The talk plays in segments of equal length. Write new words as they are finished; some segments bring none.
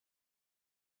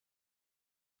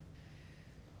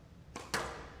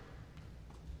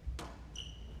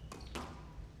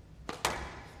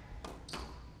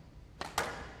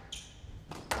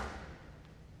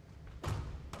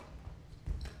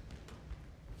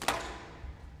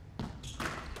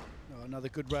Oh, another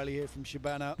good rally here from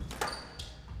Shabana.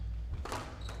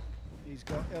 He's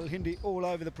got El Hindi all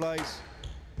over the place.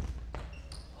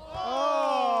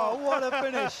 Oh, what a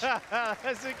finish!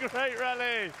 That's a great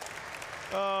rally.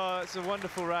 Oh, it's a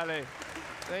wonderful rally.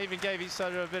 They even gave each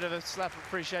other a bit of a slap of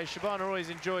appreciation. Shabana always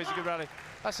enjoys a good rally.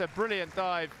 That's a brilliant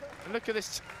dive. And look at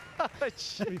this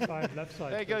touch. 3-5 left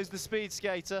side. There goes the speed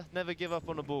skater. Never give up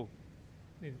on the ball.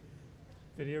 Need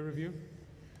video review.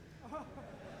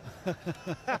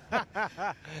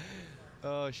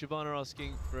 Oh, Shabana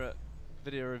asking for a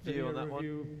video review on that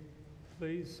one.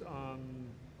 Please.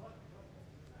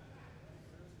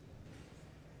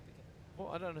 Well,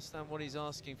 I don't understand what he's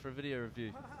asking for a video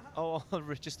review. Oh,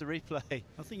 just a replay.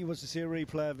 I think he wants to see a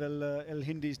replay of El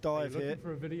Hindi's dive Are you here. looking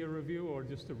for a video review or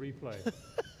just a replay?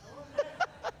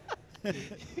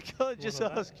 You can't just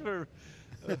ask for...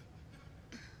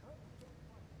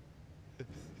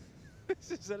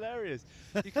 This is hilarious.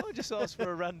 You can't just ask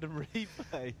for a random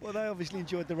replay. Well, they obviously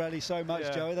enjoyed the rally so much,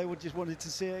 Yeah. Joey. They would just wanted to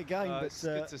see it again. But It's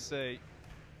good to see.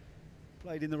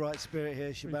 played in the right spirit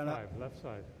here, Shabana. 3-5 left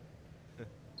side.